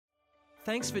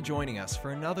Thanks for joining us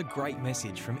for another great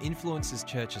message from Influencers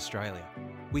Church Australia.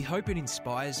 We hope it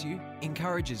inspires you,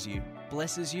 encourages you,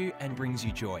 blesses you, and brings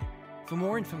you joy. For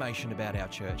more information about our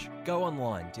church, go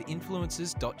online to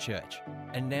influencers.church.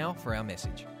 And now for our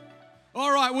message.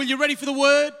 All right, well, you ready for the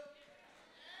word?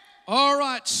 All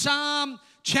right, Psalm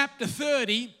chapter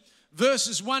 30,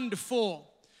 verses 1 to 4.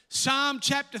 Psalm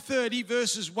chapter 30,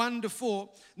 verses 1 to 4.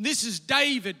 This is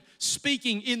David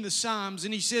speaking in the Psalms,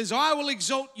 and he says, I will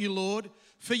exalt you, Lord,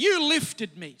 for you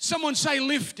lifted me. Someone say,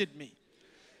 lifted me.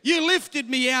 You lifted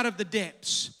me out of the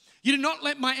depths. You did not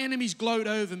let my enemies gloat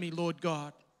over me, Lord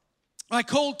God. I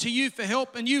called to you for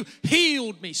help, and you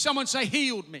healed me. Someone say,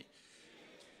 healed me.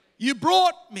 You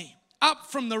brought me up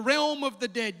from the realm of the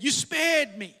dead. You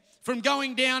spared me from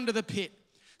going down to the pit.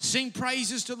 Sing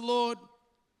praises to the Lord.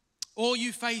 All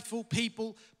you faithful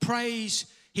people, praise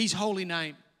his holy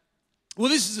name. Well,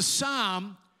 this is a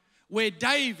psalm where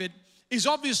David is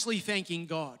obviously thanking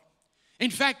God.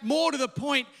 In fact, more to the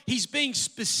point, he's being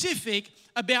specific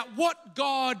about what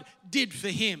God did for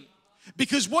him.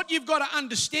 Because what you've got to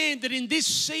understand that in this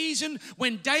season,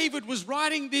 when David was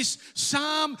writing this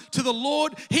psalm to the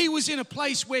Lord, he was in a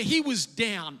place where he was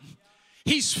down.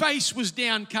 His face was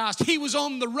downcast. He was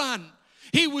on the run.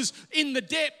 He was in the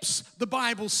depths, the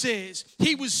Bible says.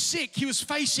 He was sick. He was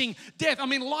facing death. I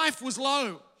mean, life was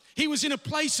low. He was in a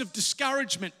place of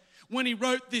discouragement when he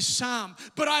wrote this psalm.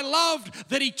 But I loved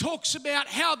that he talks about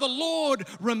how the Lord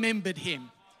remembered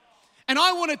him. And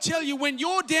I want to tell you, when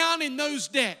you're down in those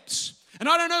depths, and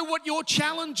I don't know what your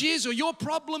challenge is or your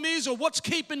problem is or what's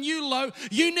keeping you low,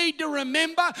 you need to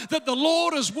remember that the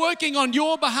Lord is working on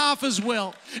your behalf as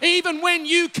well. Even when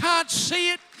you can't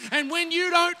see it and when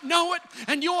you don't know it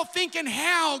and you're thinking,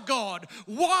 how God,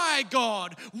 why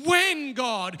God, when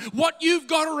God, what you've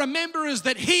got to remember is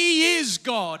that He is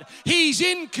God. He's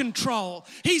in control.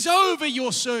 He's over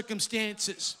your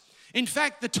circumstances. In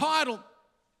fact, the title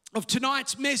of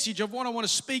tonight's message of what I want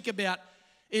to speak about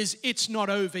is It's Not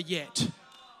Over Yet.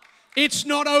 It's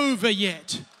not over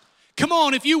yet. Come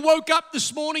on, if you woke up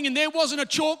this morning and there wasn't a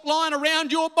chalk line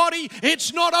around your body,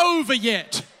 it's not over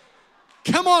yet.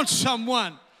 Come on,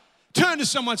 someone. Turn to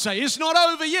someone and say, it's not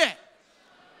over yet.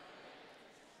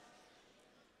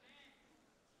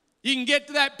 You can get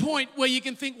to that point where you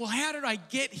can think, well, how did I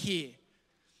get here?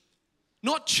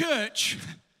 Not church,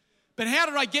 but how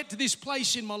did I get to this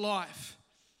place in my life?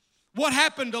 What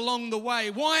happened along the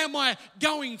way? Why am I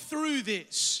going through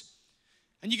this?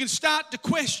 And you can start to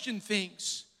question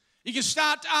things. You can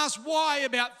start to ask why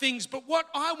about things. But what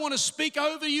I want to speak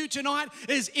over you tonight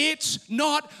is it's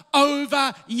not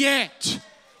over yet.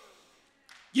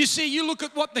 You see, you look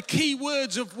at what the key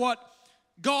words of what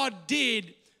God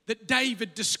did that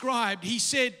David described. He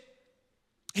said,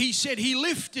 He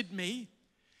lifted me,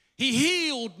 He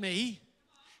healed me,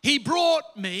 He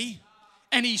brought me,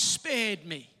 and He spared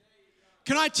me.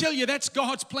 Can I tell you that's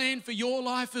God's plan for your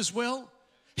life as well?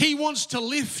 He wants to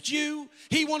lift you.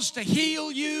 He wants to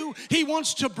heal you. He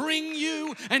wants to bring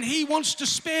you, and He wants to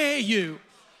spare you.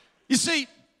 You see,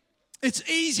 it's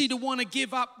easy to want to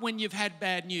give up when you've had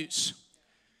bad news,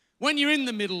 when you're in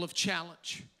the middle of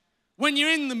challenge, when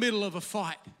you're in the middle of a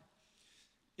fight.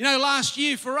 You know, last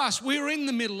year for us, we were in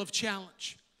the middle of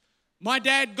challenge. My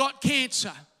dad got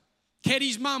cancer.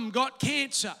 Keddy's mum got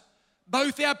cancer.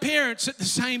 Both our parents at the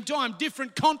same time,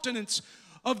 different continents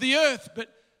of the earth, but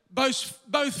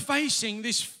both facing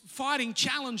this fighting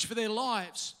challenge for their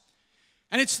lives.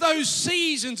 And it's those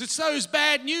seasons, it's those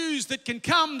bad news that can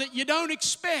come that you don't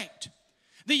expect,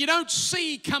 that you don't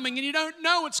see coming and you don't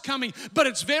know it's coming, but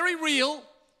it's very real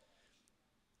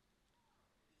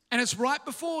and it's right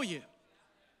before you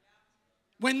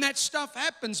when that stuff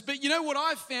happens. But you know what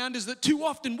I've found is that too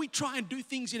often we try and do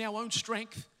things in our own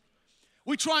strength.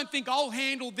 We try and think, I'll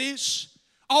handle this,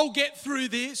 I'll get through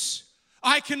this,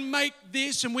 I can make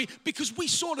this, because we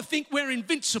sort of think we're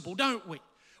invincible, don't we?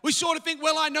 We sort of think,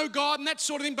 well, I know God and that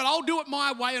sort of thing, but I'll do it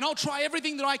my way and I'll try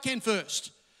everything that I can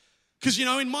first. Because, you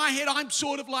know, in my head, I'm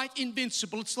sort of like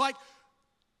invincible. It's like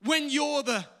when you're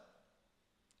the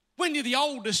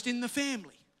oldest in the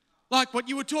family, like what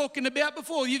you were talking about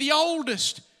before. You're the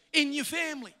oldest in your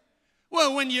family.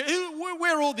 Well,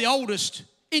 we're all the oldest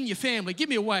in your family. Give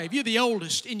me a wave. You're the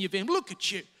oldest in your family. Look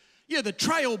at you. You're the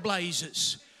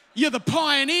trailblazers. You're the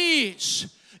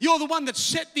pioneers. You're the one that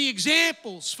set the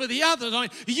examples for the others. I mean,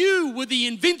 you were the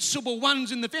invincible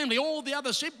ones in the family. All the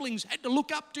other siblings had to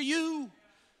look up to you.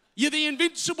 You're the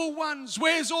invincible ones.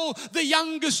 Where's all the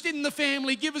youngest in the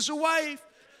family? Give us a wave.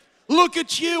 Look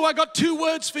at you. I got 2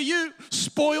 words for you.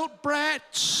 Spoiled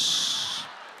brats.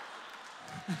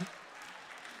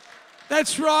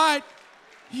 That's right.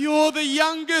 You're the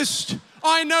youngest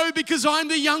I know because I'm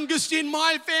the youngest in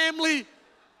my family.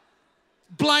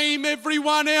 Blame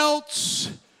everyone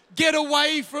else. Get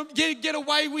away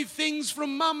with things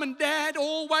from mum and dad.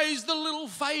 Always the little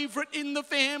favourite in the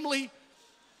family.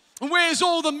 And where's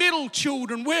all the middle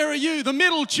children? Where are you? The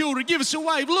middle children, give us a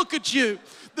wave. Look at you,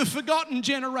 the forgotten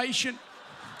generation.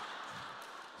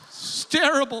 It's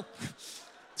terrible.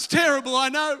 It's terrible, I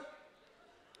know.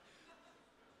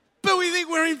 But we think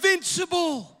we're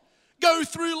invincible. Go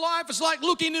through life, it's like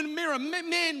looking in a mirror.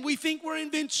 Men, we think we're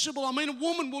invincible. I mean, a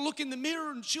woman will look in the mirror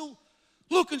and she'll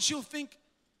look and she'll think,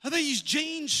 are these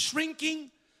jeans shrinking?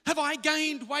 Have I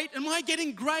gained weight? Am I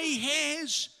getting grey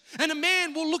hairs? And a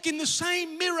man will look in the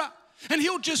same mirror and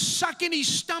he'll just suck in his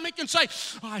stomach and say,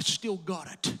 I still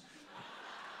got it.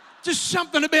 Just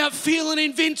something about feeling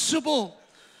invincible.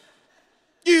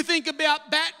 You think about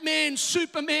Batman,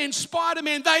 Superman,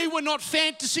 Spider-Man. They were not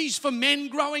fantasies for men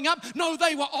growing up. No,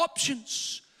 they were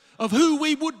options of who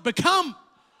we would become.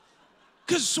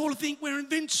 Because sort of think we're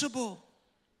invincible.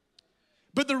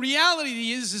 But the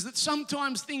reality is that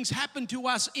sometimes things happen to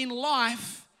us in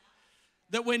life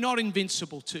that we're not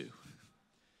invincible to.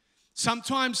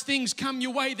 Sometimes things come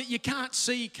your way that you can't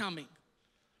see coming.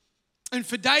 And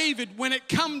for David, when it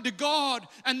come to God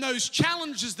and those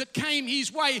challenges that came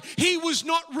his way, he was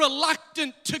not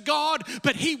reluctant to God,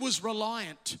 but he was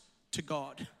reliant to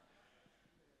God.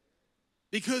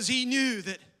 Because he knew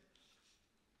that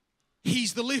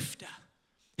he's the lifter,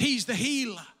 he's the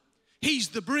healer, he's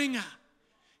the bringer,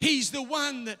 he's the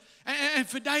one that, and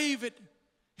for David,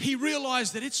 he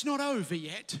realized that it's not over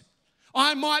yet.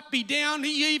 I might be down.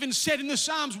 He even said in the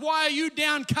Psalms, why are you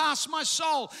downcast, my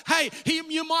soul? Hey,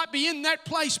 you might be in that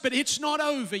place, but it's not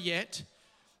over yet.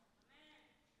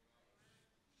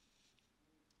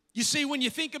 You see, when you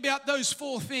think about those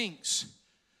four things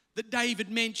that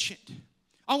David mentioned,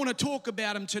 I want to talk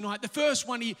about them tonight. The first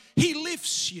one, he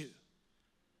lifts you.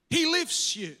 He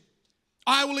lifts you.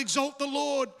 I will exalt the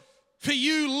Lord, for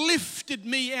you lifted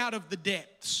me out of the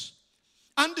depths.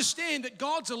 Understand that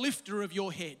God's a lifter of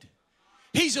your head.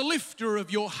 He's a lifter of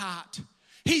your heart.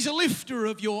 He's a lifter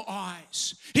of your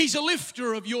eyes. He's a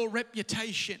lifter of your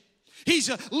reputation. He's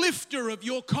a lifter of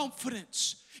your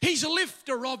confidence. He's a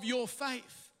lifter of your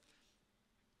faith.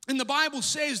 And the Bible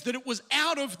says that it was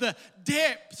out of the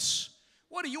depths.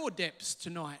 What are your depths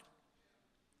tonight?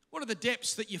 What are the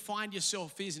depths that you find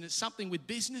yourself in? Is it something with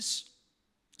business?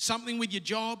 Something with your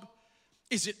job?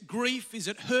 Is it grief? Is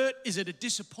it hurt? Is it a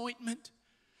disappointment?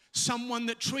 Someone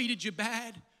that treated you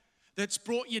bad? That's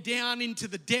brought you down into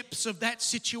the depths of that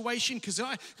situation? Because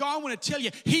I want to tell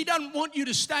you, he doesn't want you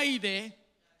to stay there.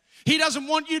 He doesn't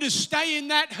want you to stay in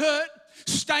that hurt,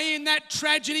 stay in that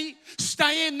tragedy,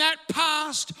 stay in that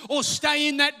past, or stay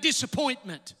in that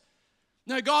disappointment.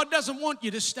 No, God doesn't want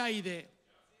you to stay there.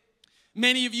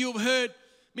 Many of you have heard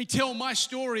me tell my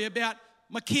story about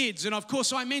my kids, and of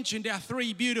course I mentioned our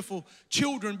 3 beautiful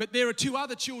children, but there are 2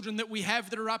 other children that we have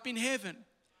that are up in heaven.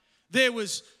 There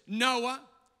was Noah,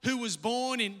 who was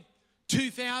born in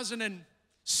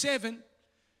 2007,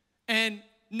 and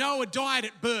Noah died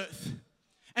at birth.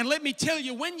 And let me tell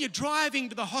you, when you're driving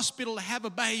to the hospital to have a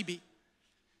baby,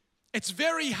 it's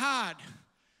very hard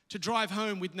to drive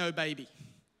home with no baby.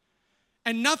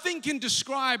 And nothing can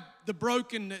describe the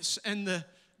brokenness and the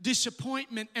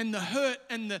disappointment and the hurt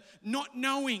and the not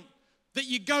knowing that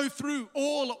you go through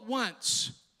all at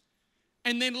once.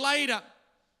 And then later,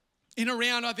 in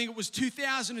around, I think it was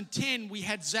 2010, we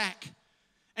had Zach.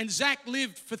 And Zach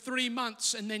lived for 3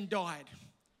 months and then died.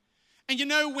 And you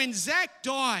know, when Zach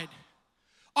died,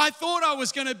 I thought I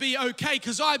was going to be okay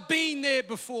because I've been there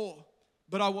before.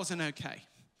 But I wasn't okay.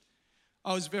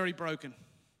 I was very broken.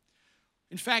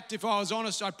 In fact, if I was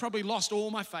honest, I probably lost all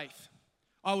my faith.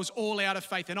 I was all out of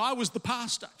faith. And I was the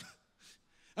pastor.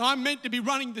 And I'm meant to be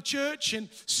running the church and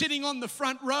sitting on the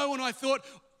front row. And I thought,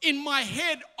 in my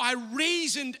head, I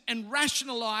reasoned and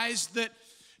rationalized that,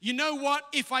 you know what,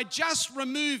 if I just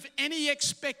remove any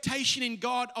expectation in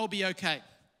God, I'll be okay.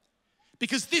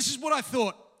 Because this is what I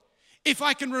thought. If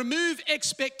I can remove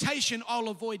expectation, I'll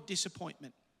avoid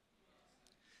disappointment.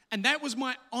 And that was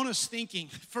my honest thinking.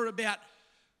 For about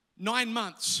 9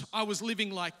 months, I was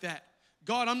living like that.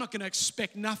 God, I'm not going to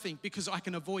expect nothing because I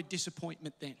can avoid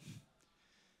disappointment then.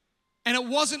 And it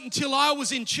wasn't until I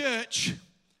was in church.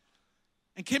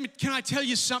 And can I tell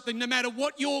you something? No matter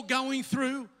what you're going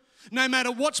through, no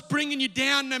matter what's bringing you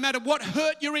down, no matter what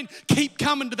hurt you're in, keep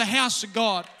coming to the house of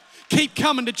God. Keep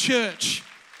coming to church.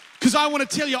 Because I want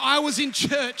to tell you, I was in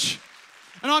church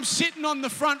and I'm sitting on the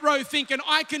front row thinking,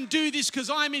 I can do this because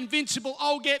I'm invincible.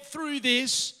 I'll get through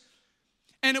this.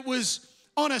 And it was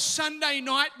on a Sunday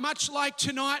night, much like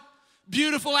tonight,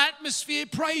 beautiful atmosphere,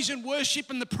 praise and worship,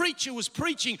 and the preacher was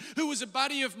preaching, who was a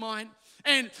buddy of mine.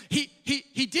 And he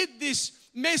did this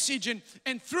message,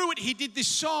 and through it he did this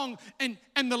song, and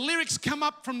the lyrics come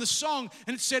up from the song,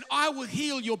 and it said, I will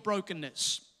heal your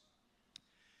brokenness.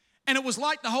 And it was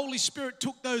like the Holy Spirit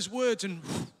took those words and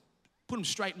put them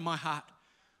straight in my heart.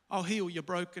 I'll heal your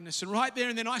brokenness. And right there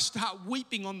and then I start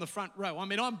weeping on the front row. I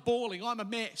mean, I'm bawling. I'm a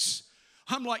mess.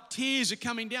 I'm like, tears are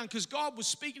coming down because God was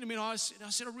speaking to me. And I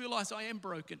said, I realized I am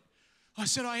broken. I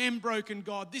said, I am broken,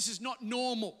 God. This is not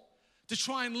normal to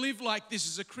try and live like this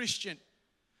as a Christian,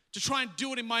 to try and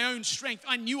do it in my own strength.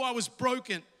 I knew I was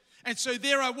broken. And so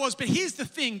there I was. But here's the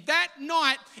thing. That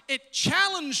night, it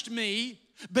challenged me,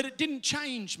 but it didn't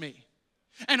change me.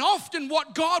 And often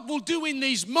what God will do in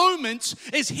these moments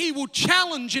is He will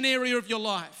challenge an area of your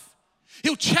life.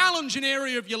 He'll challenge an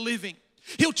area of your living.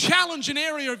 He'll challenge an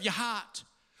area of your heart.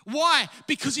 Why?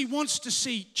 Because He wants to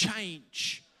see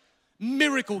change,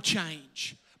 miracle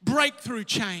change, breakthrough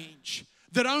change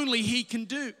that only He can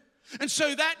do. And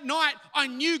so that night, I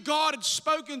knew God had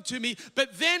spoken to me,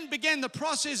 but then began the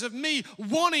process of me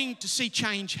wanting to see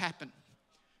change happen.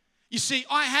 You see,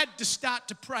 I had to start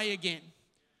to pray again.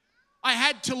 I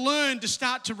had to learn to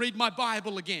start to read my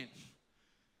Bible again.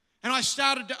 And I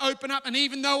started to open up, and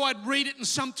even though I'd read it and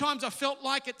sometimes I felt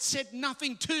like it said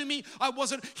nothing to me, I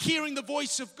wasn't hearing the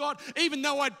voice of God, even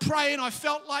though I'd pray and I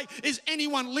felt like, is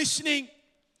anyone listening?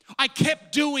 I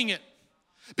kept doing it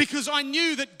because I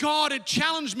knew that God had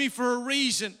challenged me for a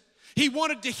reason. He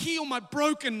wanted to heal my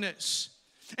brokenness.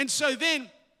 And so then,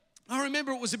 I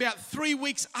remember it was about 3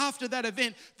 weeks after that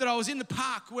event that I was in the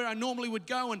park where I normally would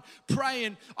go and pray,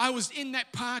 and I was in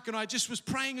that park and I just was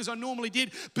praying as I normally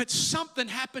did, but something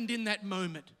happened in that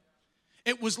moment.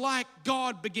 It was like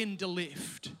God began to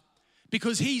lift,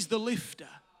 because He's the lifter.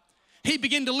 He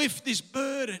began to lift this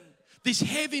burden, this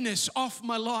heaviness off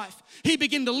my life. He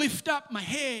began to lift up my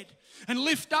head and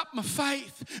lift up my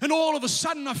faith. And all of a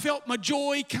sudden I felt my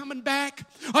joy coming back.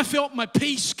 I felt my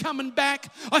peace coming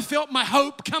back. I felt my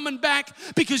hope coming back,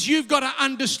 because you've got to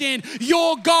understand,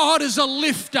 your God is a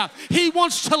lifter. He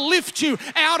wants to lift you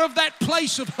out of that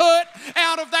place of hurt,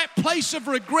 out of that place of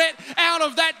regret, out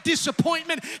of that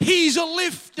disappointment. He's a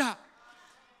lifter.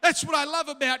 That's what I love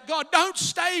about God. Don't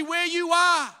stay where you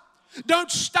are.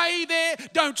 Don't stay there.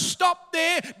 Don't stop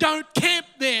there. Don't camp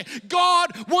there.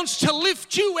 God wants to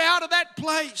lift you out of that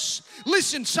place.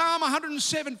 Listen, Psalm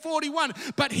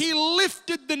 107:41. But He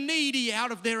lifted the needy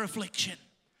out of their affliction.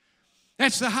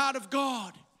 That's the heart of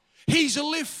God. He's a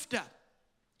lifter.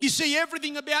 You see,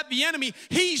 everything about the enemy,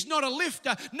 he's not a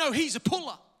lifter. No, he's a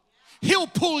puller. He'll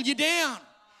pull you down.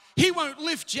 He won't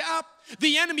lift you up.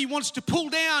 The enemy wants to pull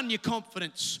down your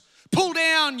confidence, pull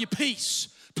down your peace,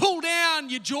 pull down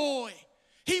your joy.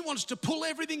 He wants to pull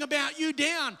everything about you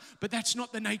down, but that's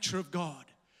not the nature of God.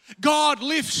 God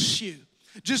lifts you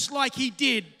just like He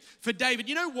did for David.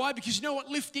 You know why? Because you know what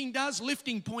lifting does?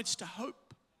 Lifting points to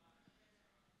hope.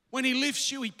 When He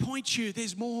lifts you, He points you,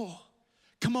 there's more.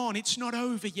 Come on, it's not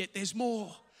over yet, there's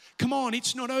more. Come on,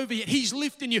 it's not over yet. He's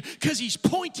lifting you because He's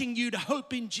pointing you to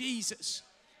hope in Jesus.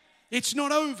 It's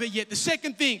not over yet. The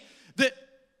second thing that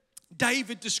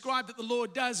David described that the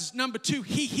Lord does is, number 2,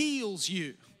 He heals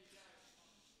you.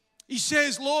 He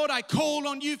says, Lord, I called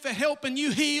on you for help and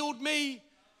you healed me.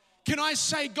 Can I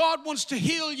say God wants to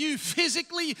heal you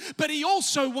physically, but He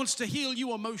also wants to heal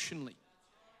you emotionally.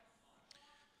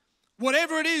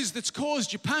 Whatever it is that's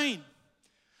caused you pain,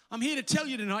 I'm here to tell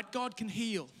you tonight, God can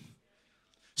heal.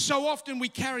 So often we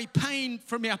carry pain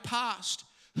from our past,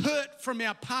 hurt from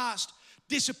our past,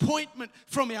 disappointment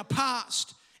from our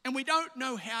past, and we don't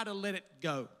know how to let it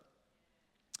go.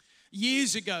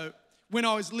 Years ago, when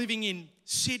I was living in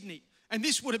Sydney, and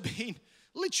this would have been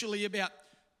literally about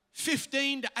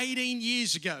 15 to 18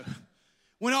 years ago,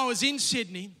 when I was in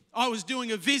Sydney, I was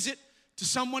doing a visit to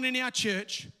someone in our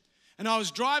church, and I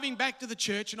was driving back to the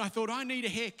church, and I thought, I need a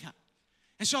haircut.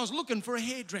 And so I was looking for a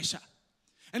hairdresser.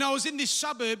 And I was in this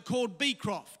suburb called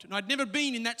Beecroft. And I'd never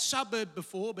been in that suburb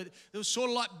before, but there was sort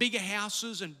of like bigger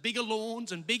houses and bigger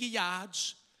lawns and bigger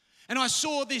yards. And I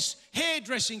saw this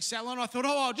hairdressing salon. I thought,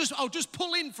 I'll just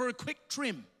pull in for a quick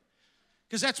trim.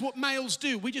 Because that's what males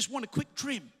do. We just want a quick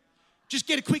trim. Just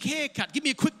get a quick haircut. Give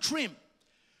me a quick trim.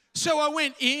 So I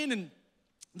went in, and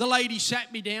the lady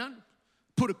sat me down,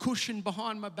 put a cushion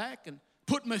behind my back, and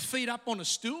put my feet up on a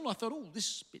stool. I thought, this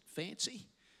is a bit fancy.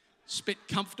 It's a bit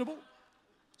comfortable.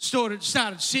 Started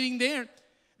sitting there.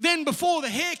 Then before the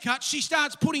haircut, she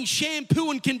starts putting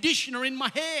shampoo and conditioner in my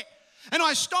hair. And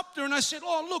I stopped her and I said,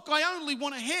 look, I only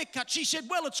want a haircut. She said,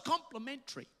 well, it's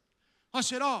complimentary. I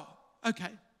said,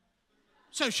 okay.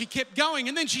 So she kept going,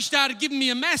 and then she started giving me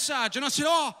a massage. And I said,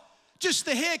 just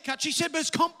the haircut. She said, but it's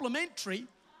complimentary.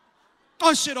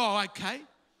 I said, oh, okay.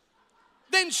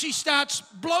 Then she starts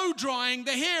blow drying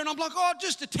the hair, and I'm like, oh,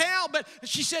 just a towel. But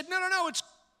she said, no, it's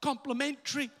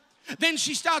complimentary. Then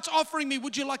she starts offering me,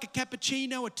 would you like a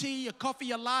cappuccino, a tea, a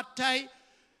coffee, a latte?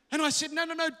 And I said, no,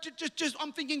 just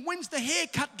I'm thinking, when's the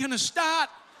haircut going to start?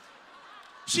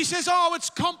 She says, oh, it's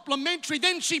complimentary.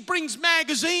 Then she brings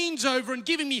magazines over and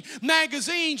giving me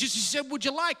magazines. And she said, would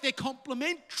you like? They're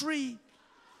complimentary.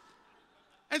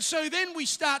 And so then we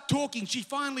start talking. She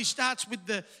finally starts with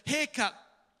the haircut.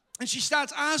 And she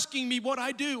starts asking me what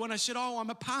I do. And I said, oh, I'm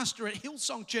a pastor at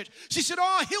Hillsong Church. She said,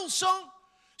 oh, Hillsong.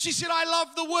 She said, I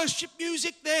love the worship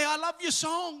music there. I love your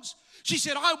songs. She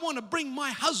said, I want to bring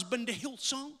my husband to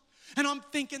Hillsong. And I'm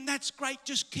thinking, that's great.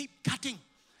 Just keep cutting.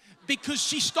 Because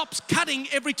she stops cutting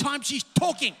every time she's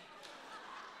talking.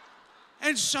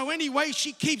 And so anyway,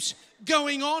 she keeps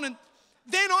going on. And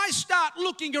then I start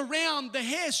looking around the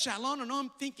hair salon, and I'm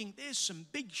thinking, there's some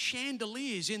big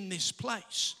chandeliers in this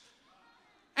place.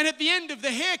 And at the end of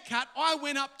the haircut, I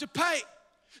went up to pay.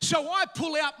 So I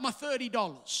pull out my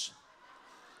 $30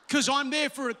 because I'm there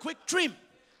for a quick trim.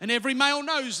 And every male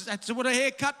knows that's what a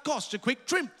haircut costs, a quick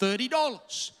trim,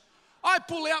 $30. I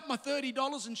pull out my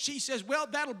 $30 and she says, well,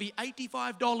 that'll be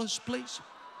 $85, please.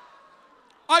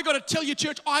 I got to tell you,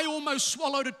 church, I almost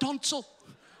swallowed a tonsil.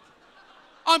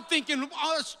 I'm thinking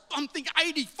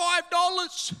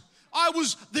 $85. I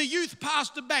was the youth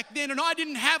pastor back then, and I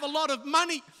didn't have a lot of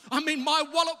money. I mean, my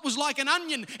wallet was like an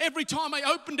onion. Every time I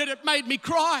opened it, it made me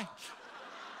cry.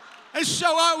 And so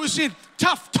I was in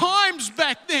tough times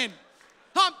back then.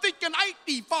 I'm thinking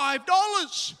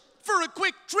 $85 for a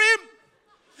quick trim.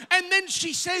 And then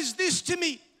she says this to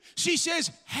me. She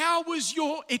says, how was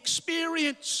your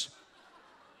experience?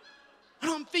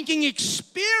 And I'm thinking,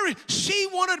 experience? She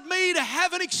wanted me to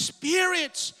have an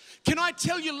experience. Can I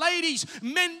tell you, ladies,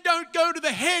 men don't go to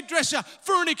the hairdresser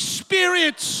for an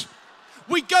experience.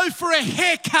 We go for a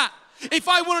haircut. If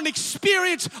I want an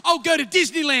experience, I'll go to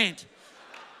Disneyland.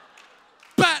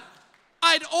 But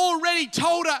I'd already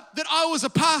told her that I was a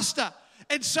pastor.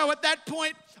 And so at that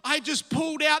point, I just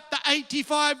pulled out the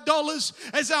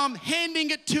 $85 as I'm handing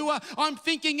it to her. I'm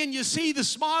thinking, and you see the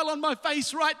smile on my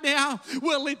face right now?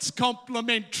 Well, it's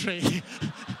complimentary.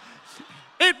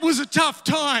 It was a tough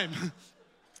time.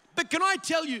 But can I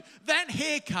tell you, that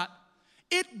haircut,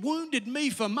 it wounded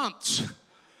me for months.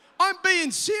 I'm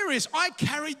being serious. I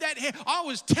carried that hair. I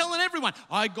was telling everyone,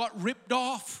 I got ripped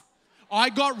off. I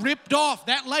got ripped off.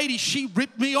 That lady, she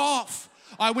ripped me off.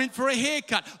 I went for a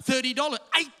haircut, $30,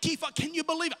 $85. Can you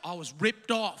believe it? I was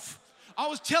ripped off. I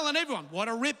was telling everyone, what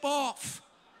a rip off.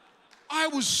 I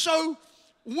was so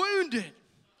wounded.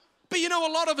 But you know,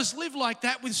 a lot of us live like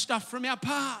that with stuff from our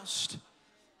past.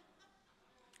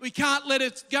 We can't let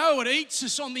it go. It eats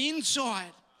us on the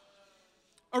inside.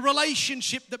 A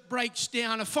relationship that breaks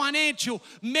down, a financial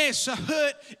mess, a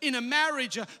hurt in a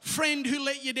marriage, a friend who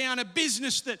let you down, a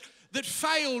business that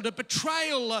failed, a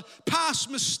betrayal, a past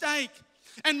mistake.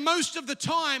 And most of the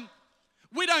time,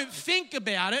 we don't think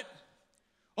about it,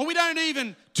 or we don't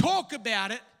even talk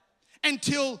about it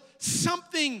until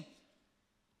something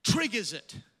triggers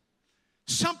it.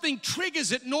 Something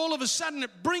triggers it, and all of a sudden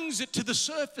it brings it to the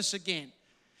surface again.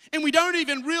 And we don't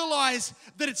even realize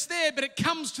that it's there, but it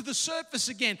comes to the surface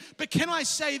again. But can I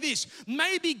say this?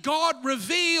 Maybe God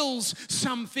reveals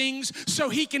some things so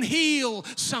He can heal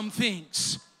some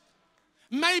things.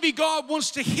 Maybe God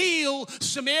wants to heal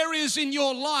some areas in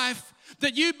your life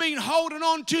that you've been holding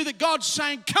on to, that God's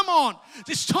saying, come on,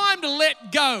 it's time to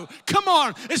let go. Come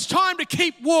on, it's time to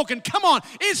keep walking. Come on,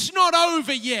 it's not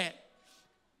over yet.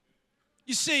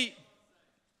 You see,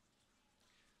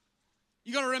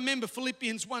 you got to remember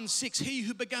Philippians 1:6, he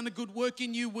who began a good work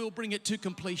in you will bring it to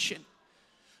completion.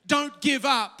 Don't give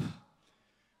up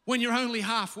when you're only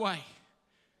halfway.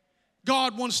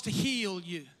 God wants to heal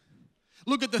you.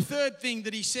 Look at the third thing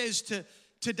that he says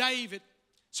to David.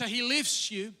 So he lifts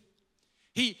you,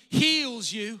 he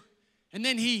heals you, and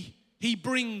then he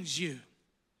brings you.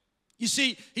 You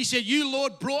see, he said, you,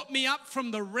 Lord, brought me up from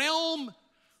the realm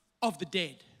of the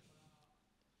dead.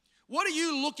 What are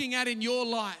you looking at in your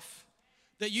life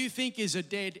that you think is a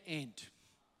dead end?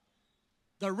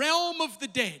 The realm of the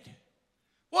dead.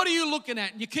 What are you looking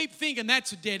at? And you keep thinking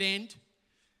that's a dead end.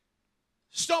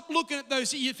 Stop looking at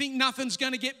those that you think nothing's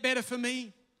going to get better for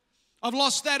me. I've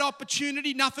lost that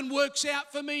opportunity. Nothing works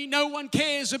out for me. No one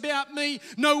cares about me.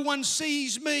 No one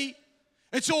sees me.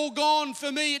 It's all gone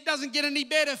for me. It doesn't get any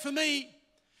better for me.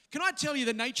 Can I tell you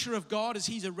the nature of God is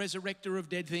He's a resurrector of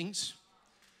dead things?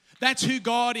 That's who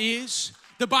God is.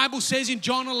 The Bible says in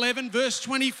John 11, verse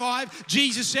 25,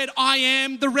 Jesus said, I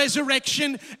am the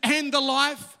resurrection and the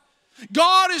life.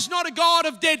 God is not a God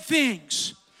of dead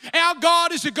things. Our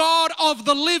God is a God of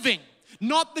the living,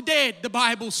 not the dead, the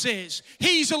Bible says.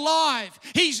 He's alive.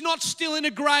 He's not still in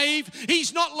a grave.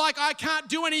 He's not like, I can't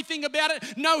do anything about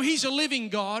it. No, He's a living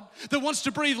God that wants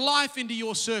to breathe life into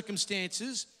your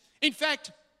circumstances. In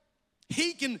fact,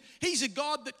 He's a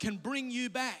God that can bring you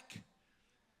back.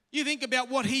 You think about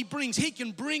what He brings. He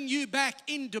can bring you back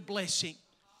into blessing,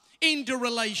 into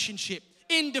relationship,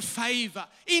 into favor,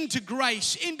 into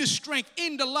grace, into strength,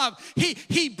 into love.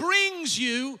 He brings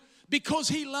you because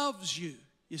He loves you,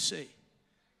 you see.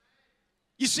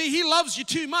 You see, He loves you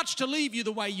too much to leave you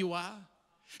the way you are.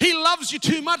 He loves you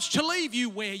too much to leave you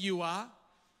where you are.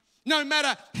 No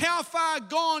matter how far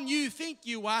gone you think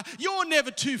you are, you're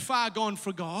never too far gone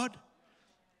for God.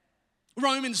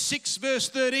 Romans 6 verse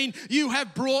 13, you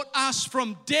have brought us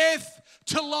from death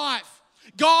to life.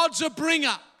 God's a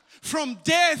bringer from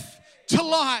death to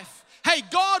life. Hey,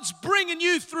 God's bringing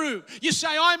you through. You say,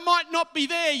 I might not be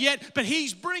there yet, but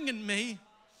He's bringing me.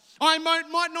 I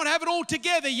might not have it all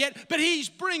together yet, but He's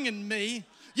bringing me.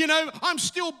 You know, I'm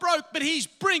still broke, but He's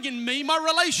bringing me. My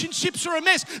relationships are a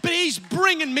mess, but He's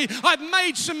bringing me. I've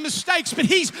made some mistakes, but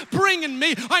He's bringing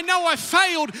me. I know I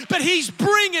failed, but He's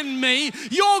bringing me.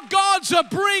 Your God's a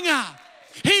bringer.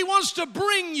 He wants to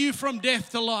bring you from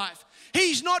death to life.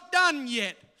 He's not done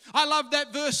yet. I love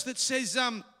that verse that says,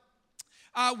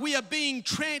 we are being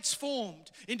transformed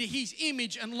into His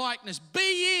image and likeness.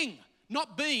 Being,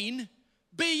 not been,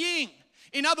 being.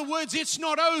 In other words, it's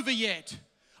not over yet.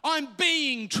 I'm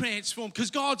being transformed because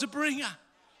God's a bringer.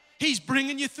 He's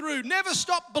bringing you through. Never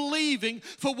stop believing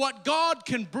for what God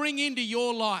can bring into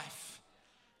your life.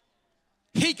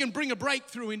 He can bring a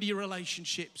breakthrough into your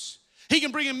relationships. He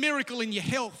can bring a miracle in your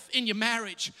health, in your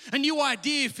marriage, a new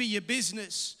idea for your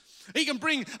business. He can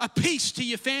bring a peace to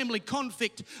your family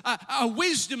conflict, a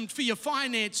wisdom for your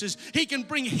finances. He can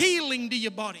bring healing to your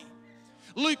body.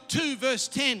 Luke 2 verse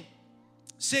 10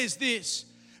 says this,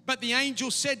 but the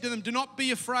angel said to them, do not be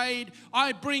afraid.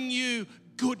 I bring you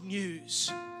good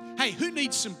news. Hey, who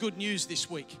needs some good news this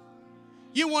week?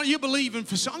 You're believing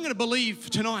for some. I'm going to believe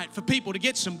tonight for people to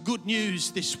get some good news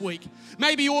this week.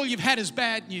 Maybe all you've had is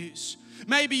bad news.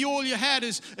 Maybe all you had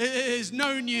is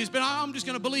no news, but I'm just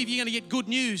going to believe you're going to get good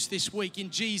news this week in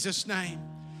Jesus' name.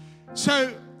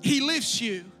 So He lifts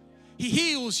you, He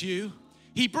heals you,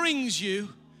 He brings you,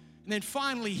 and then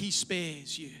finally He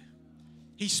spares you.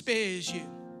 He spares you.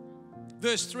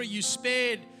 Verse 3, you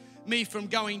spared me from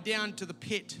going down to the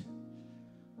pit.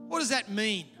 What does that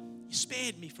mean? You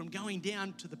spared me from going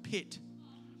down to the pit.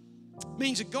 It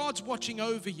means that God's watching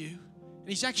over you and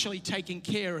He's actually taking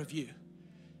care of you.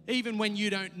 Even when you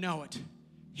don't know it,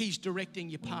 He's directing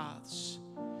your paths.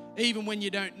 Even when you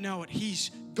don't know it,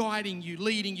 He's guiding you,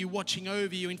 leading you, watching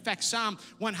over you. In fact, Psalm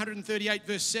 138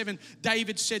 verse 7,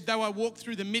 David said, though I walk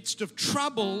through the midst of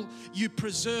trouble, you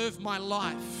preserve my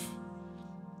life.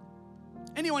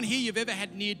 Anyone here, you've ever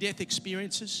had near-death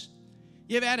experiences?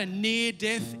 You ever had a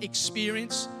near-death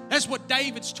experience? That's what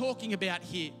David's talking about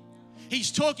here.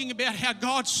 He's talking about how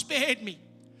God spared me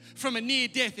from a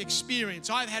near-death experience.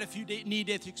 I've had a few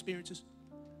near-death experiences.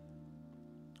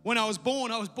 When I was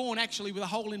born actually with a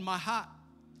hole in my heart.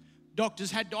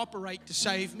 Doctors had to operate to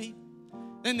save me.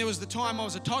 Then there was the time I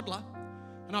was a toddler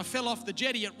and I fell off the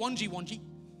jetty at Wanji Wanji.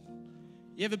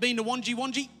 You ever been to Wanji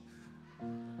Wanji?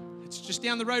 It's just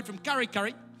down the road from Curry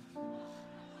Curry.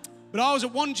 But I was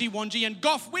at Wanji Wanji and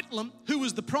Gough Whitlam, who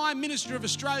was the Prime Minister of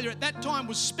Australia at that time,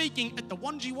 was speaking at the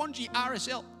Wanji Wanji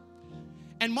RSL.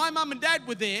 And my mum and dad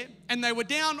were there and they were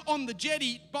down on the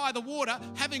jetty by the water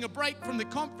having a break from the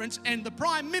conference, and the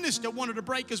Prime Minister wanted a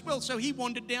break as well, so he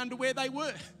wandered down to where they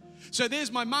were. So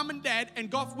there's my mum and dad and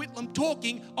Gough Whitlam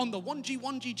talking on the Wanji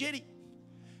Wanji jetty.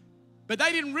 But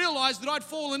they didn't realise that I'd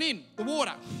fallen in the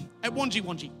water at Wanji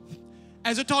Wanji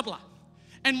as a toddler.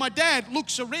 And my dad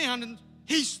looks around and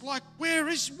he's like, where?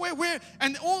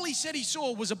 And all he said he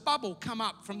saw was a bubble come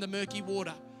up from the murky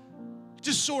water.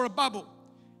 Just saw a bubble.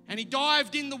 And he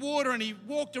dived in the water and he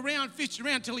walked around, fished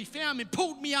around till he found me,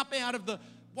 pulled me up out of the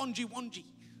Wanji Wanji.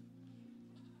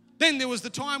 Then there was the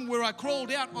time where I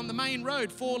crawled out on the main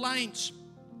road, 4 lanes.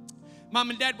 Mum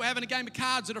and Dad were having a game of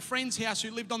cards at a friend's house who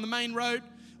lived on the main road.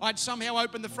 I'd somehow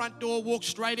opened the front door, walked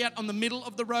straight out on the middle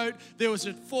of the road. There was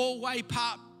a 4-way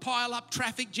pile-up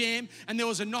traffic jam, and there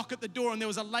was a knock at the door, and there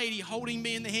was a lady holding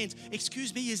me in the hands.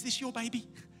 Excuse me, is this your baby?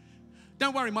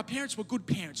 Don't worry, my parents were good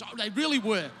parents. Oh, they really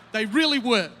were. They really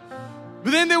were.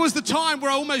 But then there was the time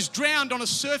where I almost drowned on a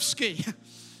surf ski.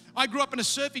 I grew up in a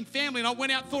surfing family, and I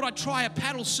went out, thought I'd try a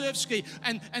paddle surf ski,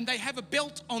 and they have a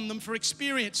belt on them for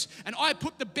experience. And I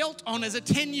put the belt on as a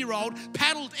 10-year-old,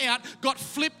 paddled out, got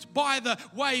flipped by the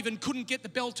wave and couldn't get the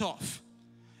belt off.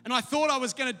 And I thought I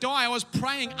was going to die. I was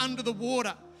praying under the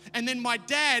water. And then my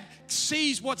dad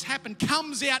sees what's happened,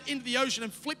 comes out into the ocean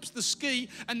and flips the ski,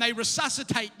 and they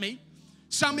resuscitate me,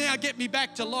 somehow get me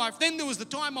back to life. Then there was the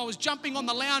time I was jumping on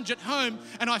the lounge at home,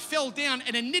 and I fell down,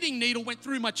 and a knitting needle went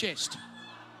through my chest.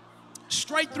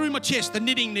 Straight through my chest, the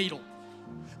knitting needle.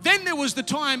 Then there was the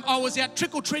time I was out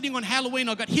trick-or-treating on Halloween.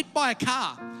 I got hit by a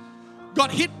car.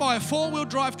 Got hit by a 4-wheel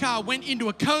drive car, went into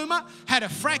a coma, had a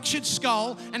fractured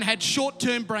skull, and had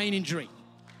short-term brain injury.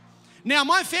 Now,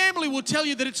 my family will tell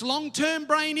you that it's long-term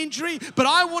brain injury, but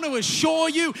I want to assure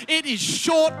you it is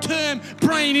short-term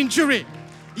brain injury.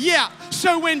 Yeah,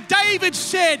 so when David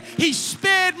said he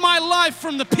spared my life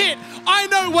from the pit, I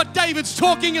know what David's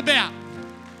talking about.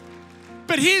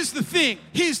 But here's the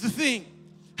thing.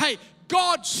 Hey,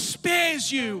 God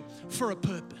spares you for a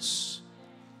purpose.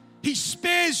 He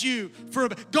spares you for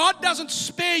God doesn't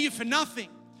spare you for nothing.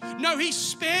 No, He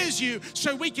spares you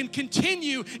so we can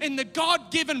continue in the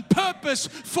God-given purpose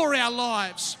for our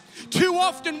lives. Too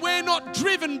often we're not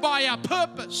driven by our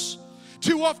purpose.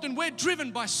 Too often we're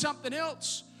driven by something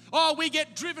else. Oh, we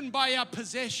get driven by our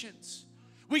possessions.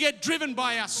 We get driven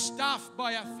by our stuff,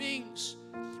 by our things.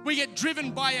 We get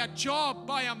driven by our job,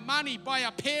 by our money, by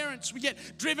our parents. We get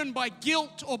driven by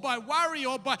guilt or by worry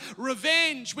or by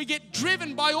revenge. We get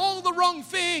driven by all the wrong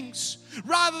things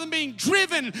rather than being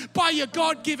driven by your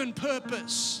God-given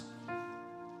purpose.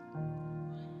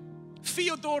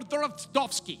 Fyodor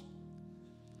Dostoevsky,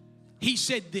 he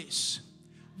said this: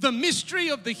 the mystery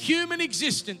of the human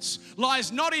existence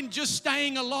lies not in just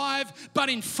staying alive, but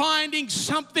in finding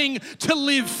something to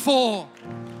live for.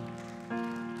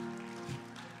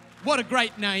 What a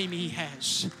great name He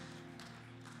has.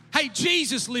 Hey,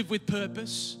 Jesus lived with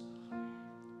purpose.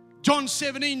 John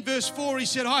 17 verse 4, He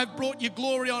said, I have brought you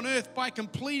glory on earth by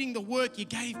completing the work you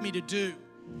gave me to do.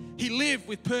 He lived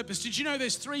with purpose. Did you know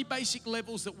there's 3 basic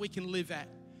levels that we can live at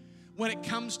when it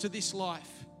comes to this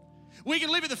life? We can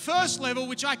live at the first level,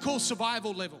 which I call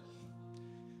survival level.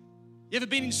 You ever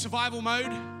been in survival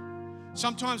mode?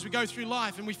 Sometimes we go through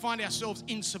life and we find ourselves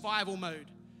in survival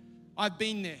mode. I've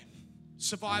been there.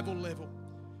 Survival level.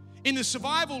 In the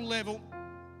survival level,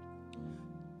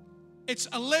 it's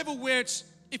a level where it's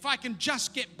if I can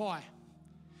just get by,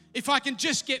 if I can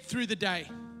just get through the day,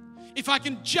 if I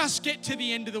can just get to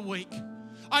the end of the week.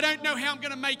 I don't know how I'm going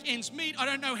to make ends meet. I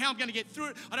don't know how I'm going to get through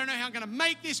it. I don't know how I'm going to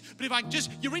make this. But if I can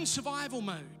you're in survival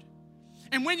mode.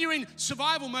 And when you're in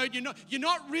survival mode, you're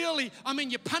not really,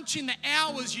 you punch in the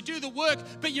hours, you do the work,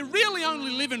 but you're really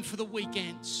only living for the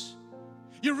weekends.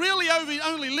 You're really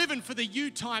only living for the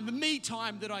you time, the me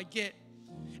time that I get.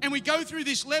 And we go through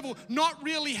this level not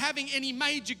really having any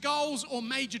major goals or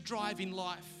major drive in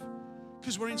life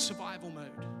because we're in survival mode.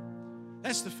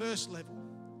 That's the first level.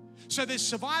 So there's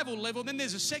survival level, then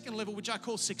there's a second level which I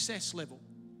call success level.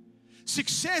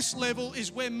 Success level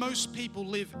is where most people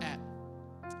live at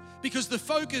because the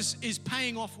focus is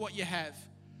paying off what you have,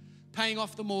 paying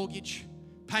off the mortgage,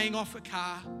 paying off a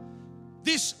car.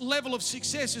 This level of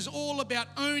success is all about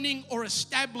owning or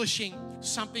establishing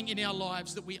something in our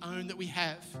lives that we own, that we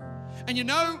have. And you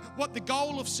know what the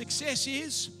goal of success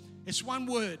is? It's one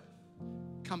word: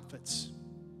 comforts.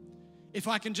 If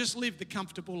I can just live the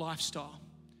comfortable lifestyle.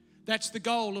 That's the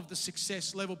goal of the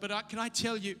success level. But can I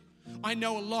tell you, I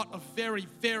know a lot of very,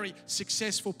 very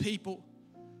successful people,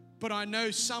 but I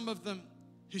know some of them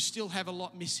who still have a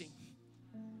lot missing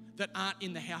that aren't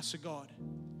in the house of God.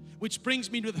 Which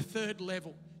brings me to the third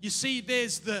level. You see,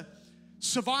 there's the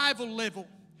survival level,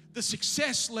 the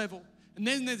success level, and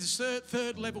then there's the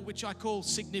third level, which I call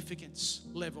significance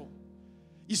level.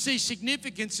 You see,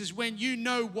 significance is when you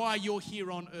know why you're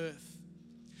here on earth.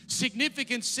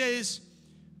 Significance says,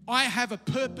 I have a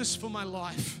purpose for my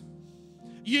life.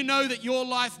 You know that your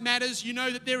life matters. You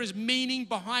know that there is meaning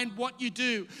behind what you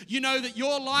do. You know that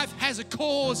your life has a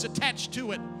cause attached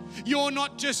to it. You're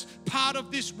not just part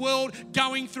of this world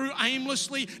going through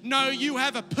aimlessly. No, you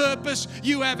have a purpose.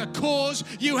 You have a cause.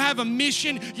 You have a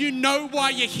mission. You know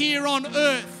why you're here on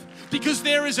earth. Because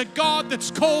there is a God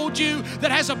that's called you,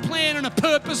 that has a plan and a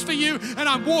purpose for you. And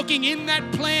I'm walking in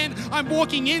that plan. I'm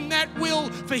walking in that will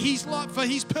for His life, for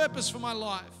His purpose for my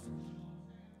life.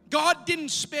 God didn't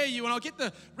spare you, and I'll get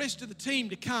the rest of the team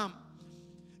to come.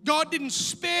 God didn't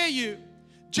spare you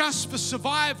just for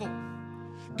survival.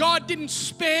 God didn't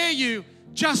spare you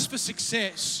just for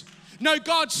success. No,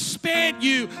 God spared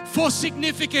you for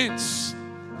significance.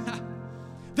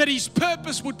 That His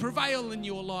purpose would prevail in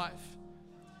your life.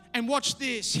 And watch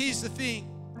this. Here's the thing.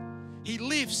 He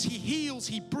lifts, he heals,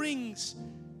 he brings,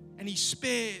 and he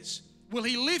spares. Well,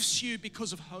 he lifts you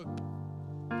because of hope.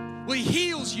 Well, he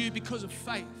heals you because of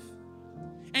faith.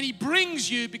 And he brings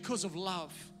you because of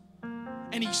love.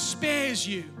 And he spares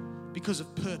you because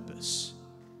of purpose.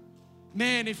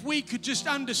 Man, if we could just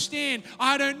understand,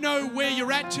 I don't know where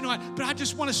you're at tonight, but I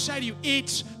just want to say to you,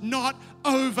 it's not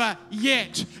over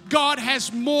yet. God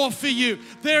has more for you.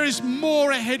 There is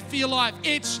more ahead for your life.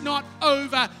 It's not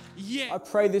over yet. I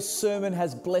pray this sermon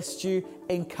has blessed you,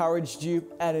 encouraged you,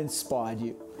 and inspired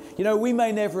you. You know, we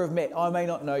may never have met. I may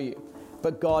not know you,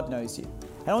 but God knows you.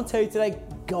 And I want to tell you today,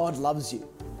 God loves you.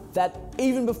 That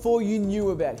even before you knew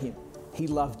about him, he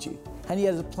loved you. And he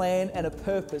has a plan and a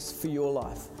purpose for your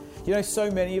life. You know, so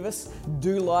many of us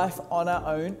do life on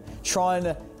our own, trying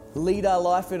to lead our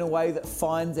life in a way that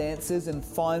finds answers and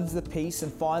finds the peace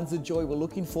and finds the joy we're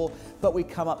looking for, but we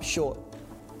come up short.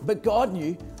 But God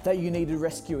knew that you needed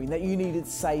rescuing, that you needed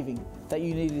saving, that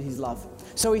you needed his love.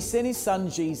 So he sent his son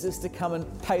Jesus to come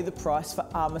and pay the price for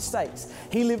our mistakes.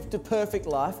 He lived a perfect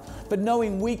life, but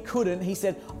knowing we couldn't, he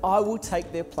said, I will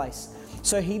take their place.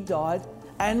 So he died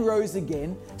and rose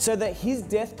again so that his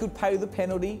death could pay the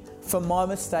penalty for my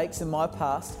mistakes and my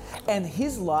past, and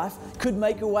his life could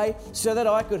make a way so that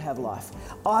I could have life.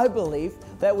 I believe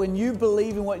that when you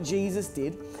believe in what Jesus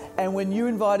did and when you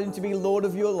invite him to be Lord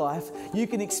of your life, you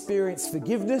can experience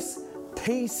forgiveness,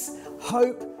 peace,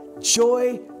 hope,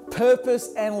 joy,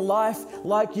 purpose, and life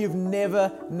like you've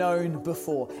never known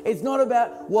before. It's not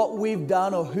about what we've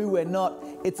done or who we're not.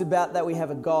 It's about that we have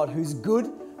a God who's good,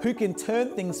 who can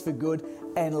turn things for good,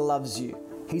 and loves you.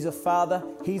 He's a father,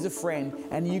 he's a friend,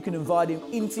 and you can invite him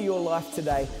into your life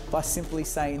today by simply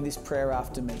saying this prayer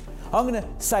after me. I'm going to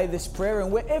say this prayer, and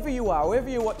wherever you are, wherever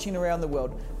you're watching around the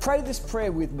world, pray this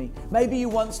prayer with me. Maybe you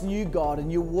once knew God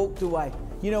and you walked away.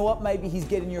 You know what? Maybe he's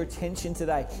getting your attention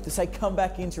today to say, come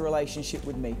back into relationship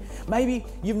with me. Maybe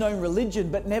you've known religion,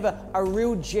 but never a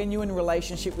real genuine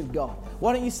relationship with God.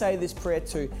 Why don't you say this prayer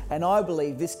too? And I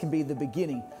believe this can be the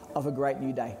beginning of a great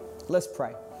new day. Let's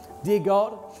pray. Dear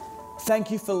God,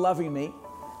 thank you for loving me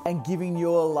and giving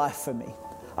your life for me.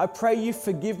 I pray you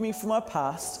forgive me for my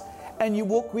past and you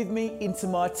walk with me into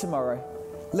my tomorrow.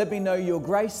 Let me know your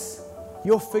grace,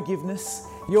 your forgiveness,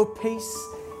 your peace,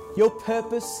 your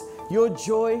purpose, your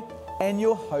joy and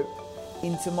your hope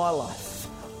into my life.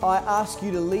 I ask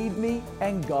you to lead me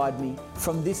and guide me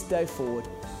from this day forward.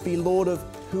 Be Lord of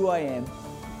who I am.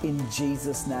 In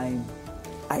Jesus' name,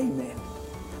 amen.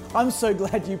 I'm so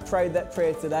glad you prayed that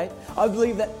prayer today. I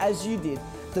believe that as you did,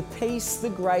 the peace, the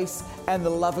grace, and the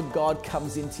love of God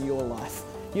comes into your life.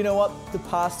 You know what? The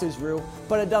past is real,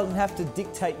 but it doesn't have to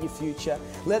dictate your future.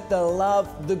 Let the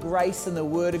love, the grace, and the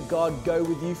word of God go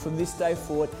with you from this day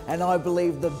forward, and I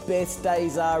believe the best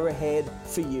days are ahead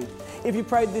for you. If you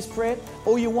prayed this prayer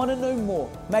or you want to know more,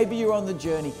 maybe you're on the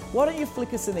journey, why don't you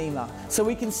flick us an email so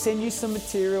we can send you some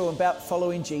material about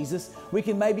following Jesus. We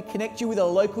can maybe connect you with a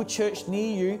local church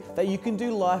near you that you can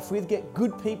do life with, get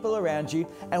good people around you,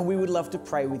 and we would love to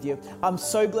pray with you. I'm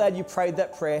so glad you prayed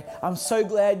that prayer. I'm so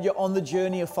glad you're on the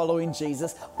journey of following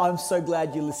Jesus. I'm so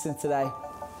glad you listened today.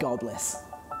 God bless.